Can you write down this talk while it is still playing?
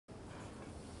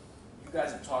you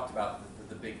guys have talked about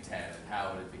the Big Ten and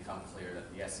how it had become clear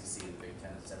that the SEC and the Big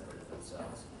Ten had separated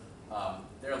themselves.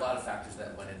 There are a lot of factors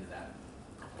that went into that.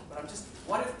 But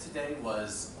what if today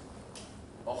was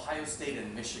Ohio State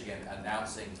and Michigan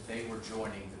announcing they were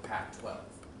joining the Pac-12,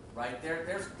 right?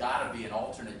 There's got to be an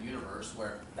alternate universe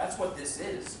where that's what this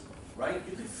is, right?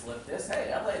 You could flip this,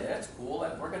 hey, LA, that's cool,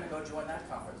 and we're going to go join that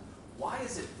conference. Why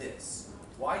is it this?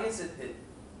 Why is it that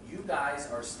you guys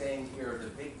are staying here, the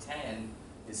Big Ten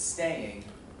is staying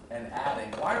and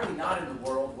adding? Why are we not in the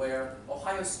world where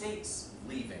Ohio State's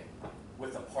leaving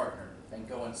with a partner and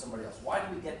going somebody else? Why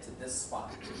do we get to this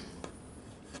spot?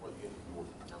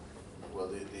 Well,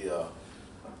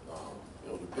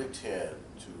 the Big Ten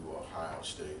to Ohio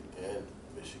State and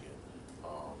Michigan,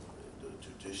 the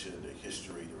tradition, the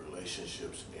history, the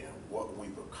relationships, and what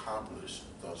we've accomplished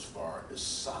thus far is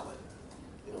solid.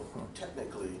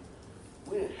 Technically,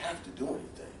 we didn't have to do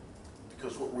anything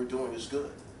because what we're doing is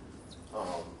good.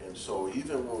 And so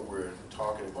even when we're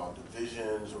talking about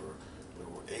divisions or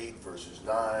 8 versus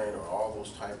 9 or all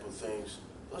those type of things,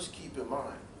 let's keep in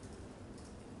mind,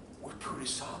 we're pretty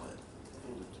solid.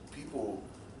 People,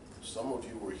 some of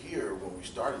you were here when we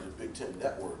started the Big Ten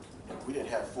Network, and we didn't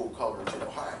have full coverage in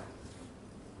Ohio.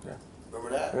 Yeah.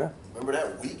 Remember that? Yeah. Remember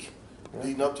that week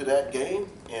leading up to that game,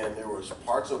 and there was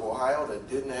parts of Ohio that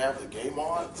didn't have the game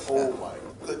on? Oh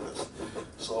my goodness.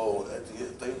 So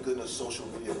thank goodness social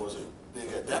media wasn't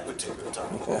big at that particular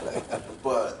time.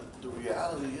 But the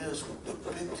reality is the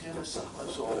Big Ten is solid.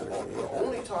 So the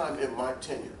only time in my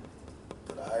tenure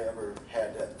that I ever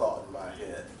had that thought in my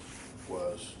head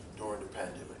was during the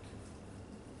pandemic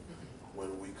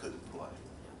when we couldn't play.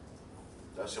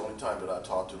 That's the only time that I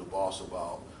talked to the boss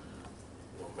about,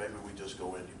 maybe we just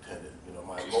go independent.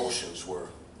 My emotions were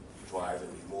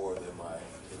driving me more than my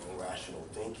rational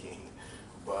thinking.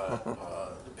 But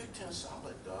the Big Ten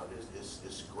solid,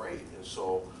 is great. And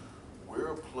so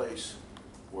we're a place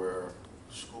where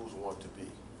schools want to be.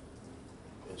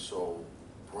 And so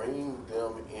bringing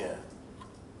them in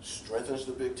strengthens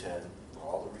the Big Ten for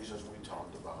all the reasons we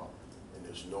talked about. And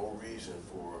there's no reason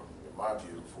for, in my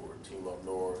view, for Team Up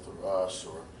North or us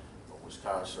or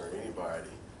Wisconsin or anybody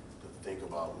to think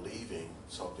about leaving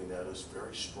something that is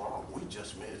very strong. We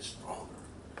just made it stronger.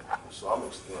 So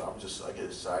I get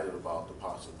excited about the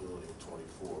possibility of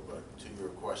 24. But to your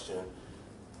question,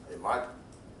 in my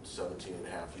 17 and a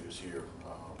half years here,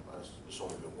 it's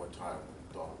only been one time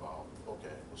we thought about,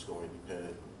 okay, let's go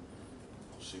independent,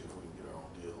 we'll see if we can get our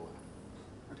own deal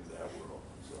and do that world.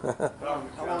 So.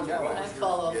 How long did that last?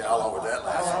 Yeah, how long would that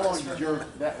last? How long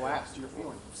did that last, your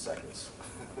feeling? Seconds.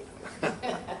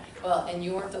 Well, and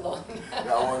you weren't alone.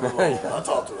 Yeah, I wasn't alone. I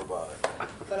talked to her about it.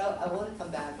 But I want to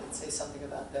come back and say something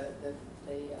about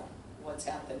what's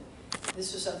happened.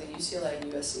 This was something UCLA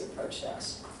and USC approached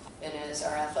us. And as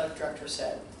our athletic director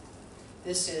said,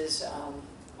 this is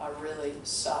a really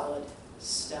solid,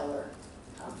 stellar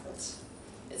conference.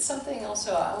 It's something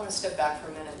also, I want to step back for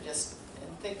a minute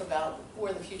and think about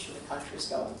where the future of the country is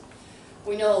going.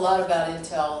 We know a lot about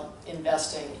Intel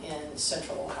investing in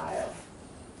Central Ohio,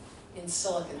 in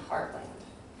Silicon Heartland.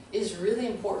 It is really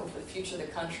important for the future of the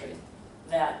country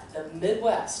that the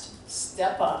Midwest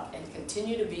step up and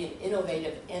continue to be an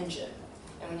innovative engine.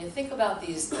 And when you think about the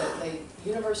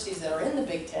universities that are in the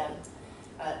Big Ten,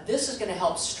 this is going to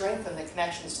help strengthen the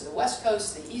connections to the West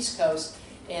Coast, the East Coast,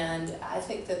 and I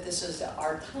think that this is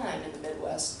our time in the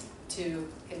Midwest to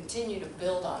continue to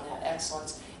build on that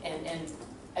excellence and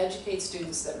educate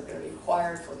students that are going to be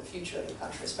required for the future of the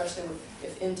country, especially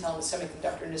if Intel and the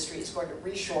semiconductor industry is going to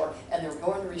reshore, and they're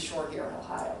going to reshore here in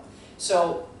Ohio.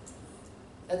 So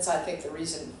that's, I think, the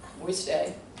reason we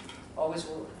stay.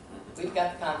 We've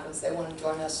got the conference. They want to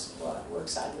join us. Well, we're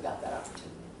excited about that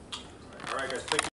opportunity. All right, guys. Thank you.